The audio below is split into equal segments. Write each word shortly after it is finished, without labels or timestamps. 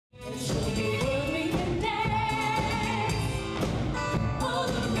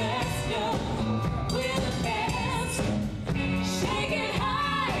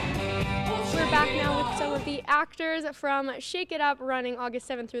actors from Shake It Up, running August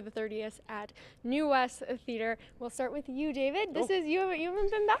 7th through the 30th at New West Theatre. We'll start with you, David. This is you haven't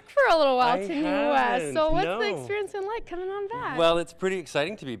been back for a little while to New West. So what's the experience been like coming on back? Well, it's pretty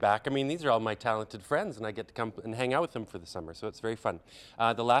exciting to be back. I mean, these are all my talented friends, and I get to come and hang out with them for the summer, so it's very fun.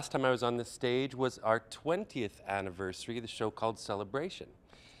 The last time I was on this stage was our 20th anniversary, the show called Celebration.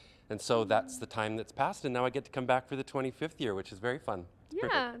 And so that's the time that's passed, and now I get to come back for the 25th year, which is very fun. It's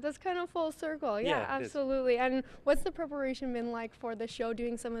perfect. That's kind of full circle. Yeah, absolutely. And what's the preparation been like for the show,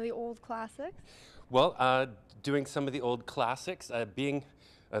 doing some of the old classics? Well, doing some of the old classics, being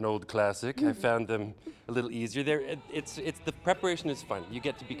an old classic, I found them a little easier. The preparation is fun. You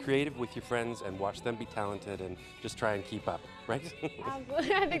get to be creative with your friends and watch them be talented and just try and keep up, right?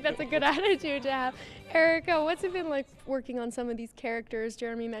 Absolutely. I think that's a good attitude to have. Erica, what's it been like working on some of these characters?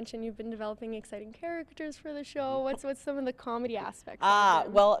 Jeremy mentioned you've been developing exciting characters for the show. What's some of the comedy aspects?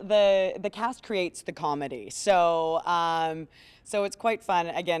 Well, the cast creates the comedy, so so it's quite fun,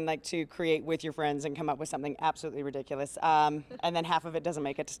 again, like to create with your friends and come up with something absolutely ridiculous, and then half of it doesn't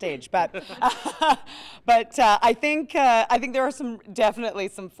make it to stage. But I think there are definitely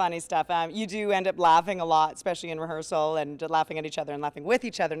some funny stuff. You do end up laughing a lot, especially in rehearsal, and laughing at each other and laughing with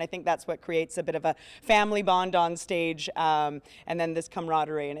each other, and I think that's what creates a bit of a family bond on stage, and then this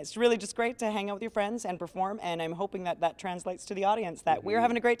camaraderie, and it's really just great to hang out with your friends and perform, and I'm hoping that translates to the audience, that we're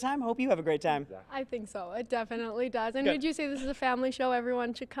having a great time. I hope you have a great time. I think so. It definitely does. And would you say this is a family show?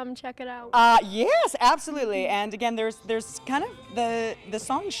 Everyone should come check it out. Yes, absolutely. And again, there's kind of the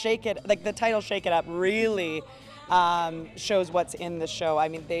song "Shake It," like the title "Shake It Up," really shows what's in the show. I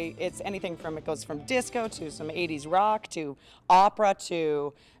mean, it goes from disco to some 80s rock to opera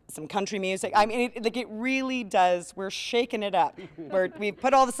to some country music. I mean, it really does. We're shaking it up. We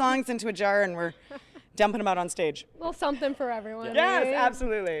put all the songs into a jar and we're dumping them out on stage. Well, something for everyone. Yes, right?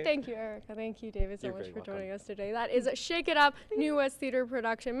 absolutely. Thank you, Erica. Thank you, David, so much for welcome. joining us today. That is Shake It Up, New West Theatre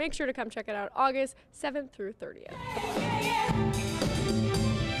production. Make sure to come check it out August 7th through 30th.